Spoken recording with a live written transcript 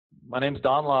My name's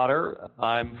Don Lauder.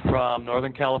 I'm from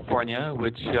Northern California,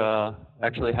 which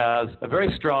actually has a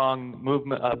very strong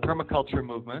movement, permaculture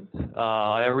movement.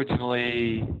 I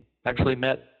originally actually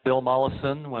met Bill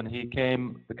Mollison when he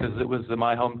came, because it was in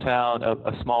my hometown,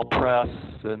 a small press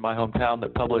in my hometown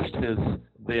that published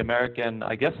the American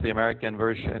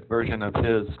version of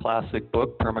his classic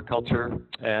book, Permaculture.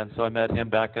 And so I met him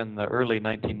back in the early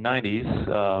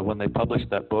 1990s when they published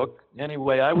that book.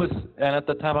 Anyway, at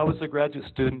the time I was a graduate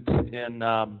student in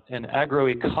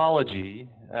agroecology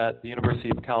at the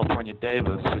University of California,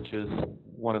 Davis, which is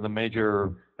one of the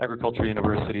major agriculture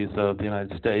universities of the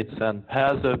United States, and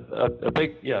has a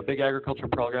big agriculture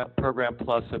program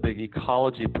plus a big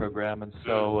ecology program. And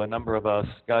so a number of us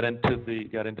got into the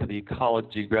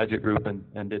ecology graduate group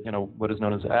and did what is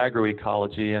known as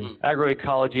agroecology. And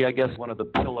agroecology, I guess, one of the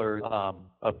pillars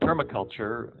of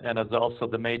permaculture, and is also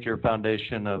the major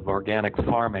foundation of organic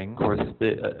farming. Of course,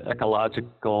 the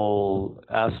ecological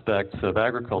aspects of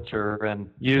agriculture and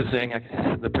using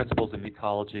the principles of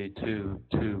ecology to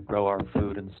grow our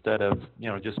food instead of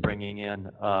just bringing in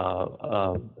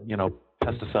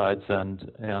pesticides and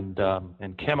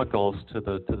chemicals to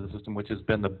the system, which has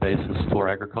been the basis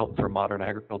for modern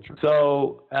agriculture.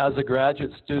 So, as a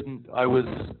graduate student, I was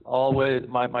always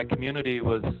my community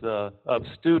was of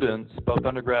students, both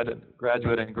undergraduate,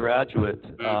 graduate, and graduate,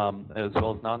 as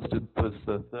well as non-students, was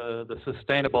the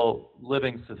sustainable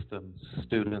living systems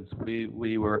students.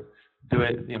 We were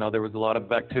doing, there was a lot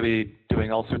of activity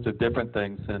doing all sorts of different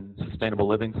things in sustainable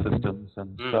living systems,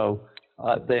 and so.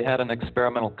 They had an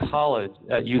experimental college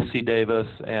at UC Davis,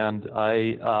 and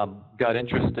I got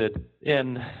interested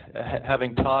in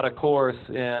having taught a course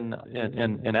in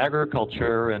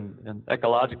agriculture and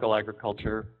ecological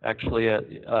agriculture, actually at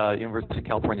University of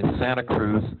California, Santa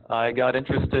Cruz. I got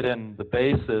interested in the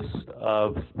basis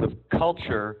of the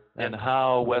culture and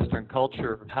how as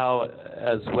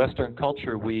Western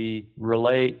culture we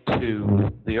relate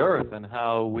to the earth, and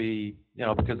how we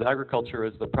because agriculture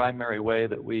is the primary way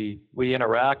that we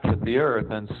interact with the earth.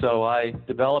 And so I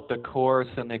developed a course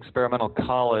in the experimental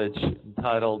college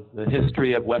entitled The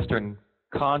History of Western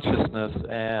Consciousness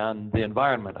and the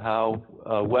Environment, how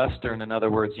Western, in other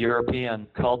words, European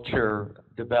culture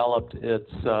developed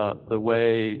the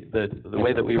way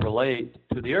that we relate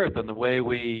to the earth and the way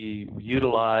we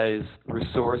utilize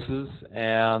resources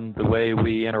and the way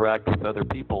we interact with other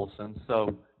peoples. And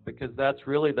so, because that's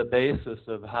really the basis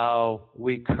of how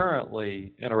we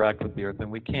currently interact with the earth,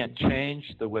 and we can't change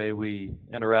the way we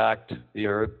interact with the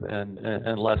earth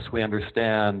unless we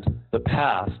understand the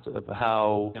past of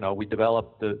how we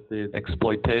developed the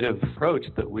exploitative approach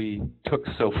that we took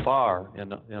so far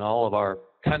in all of our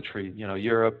country,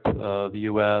 Europe, the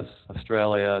U.S.,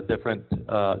 Australia, different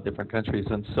countries.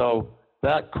 And so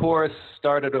that course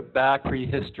started a back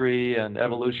prehistory and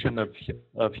evolution of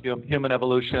human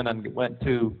evolution, and went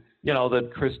to the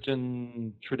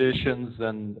Christian traditions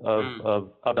and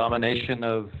of domination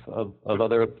of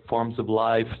other forms of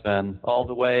life, and all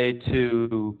the way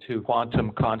to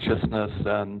quantum consciousness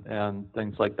and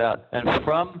things like that. And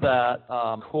from that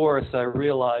course, I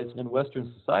realized in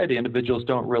Western society, individuals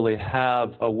don't really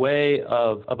have a way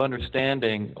of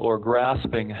understanding or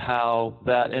grasping how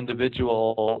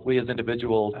we as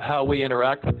individuals, how we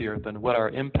interact with the earth and what our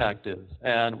impact is.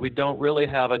 And we don't really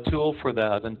have a tool for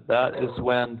that. And that is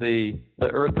when the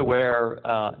EarthAware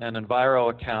and Enviro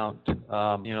account,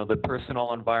 the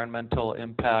personal environmental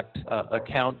impact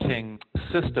accounting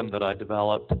system that I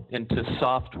developed into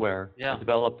software. I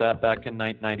developed that back in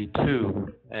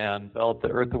 1992 and developed the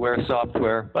EarthAware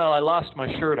software. Well, I lost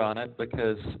my shirt on it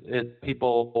because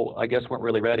people, I guess, weren't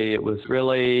really ready. It was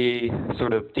really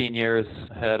sort of 15 years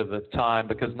ahead of the time,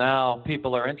 because now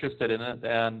people are interested in it,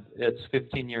 and it's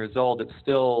 15 years old. It's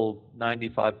still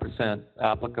 95%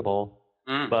 applicable.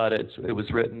 But it was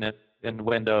written in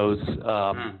Windows,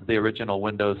 the original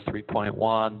Windows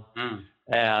 3.1,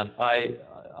 and I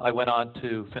went on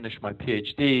to finish my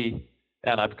Ph.D.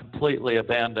 and I've completely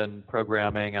abandoned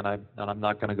programming, and I'm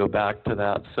not going to go back to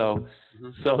that. So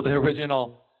the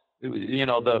original, the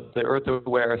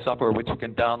EarthAware software, which you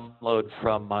can download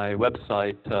from my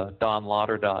website,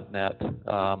 donlauder.net,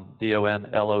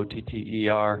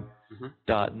 DONLOTTER.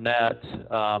 .net.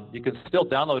 You can still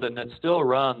download it, and it still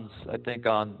runs, I think,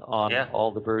 on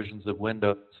all the versions of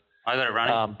Windows. I got it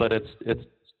running. But it's a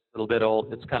little bit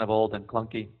old. It's kind of old and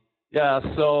clunky. Yeah.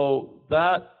 So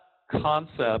that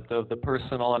concept of the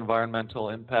personal environmental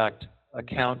impact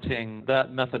accounting,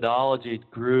 that methodology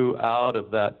grew out of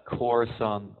that course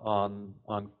on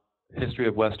history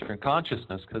of Western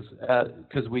consciousness,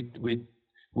 because we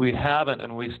haven't,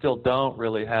 and we still don't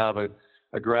really have a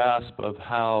grasp of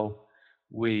how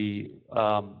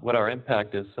what our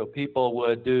impact is. So people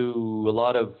would do a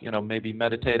lot of, maybe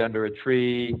meditate under a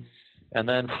tree, and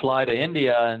then fly to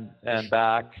India and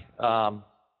back,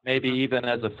 maybe even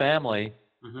as a family.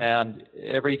 And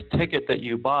every ticket that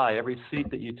you buy, every seat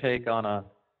that you take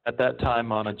at that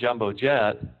time on a jumbo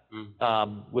jet,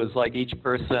 was like each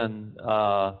person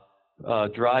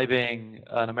driving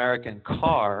an American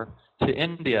car to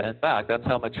India and back. That's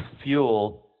how much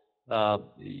fuel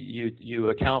you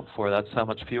account for. That's how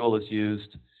much fuel is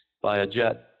used by a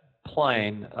jet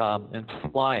plane in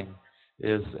flying.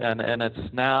 And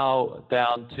it's now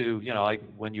down to,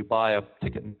 when you buy a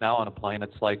ticket now on a plane,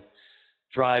 it's like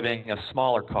driving a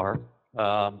smaller car,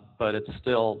 but it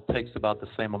still takes about the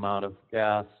same amount of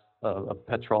gas, of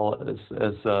petrol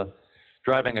as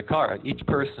driving a car. Each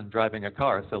person driving a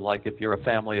car. So like if you're a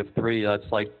family of three,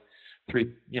 that's like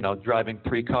driving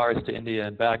 3 cars to India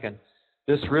and back. And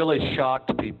this really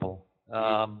shocked people,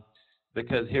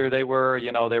 because here they were,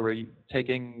 they were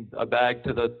taking a bag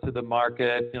to the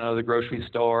market, the grocery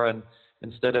store, and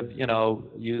instead of,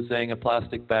 using a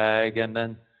plastic bag. And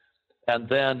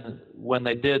then when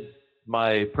they did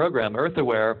my program,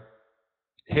 EarthAware,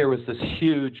 here was this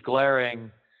huge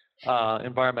glaring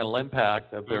environmental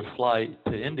impact of their flight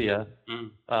to India,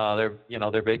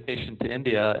 their vacation to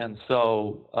India. And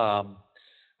so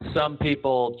some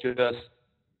people just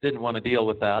didn't want to deal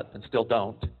with that and still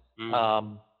don't.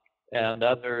 And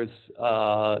others,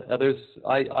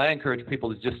 I encourage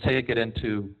people to just take it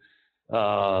into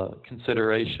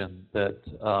consideration that,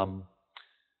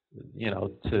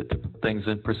 to put things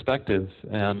in perspective.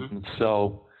 And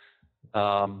so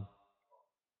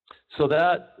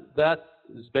that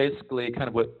is basically kind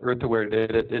of what EarthAware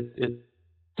did. It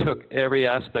took every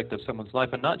aspect of someone's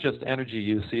life, and not just energy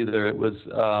use either. It was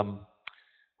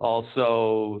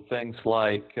also things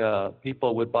like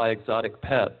people would buy exotic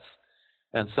pets,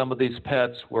 and some of these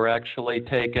pets were actually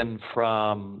taken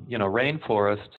from rainforests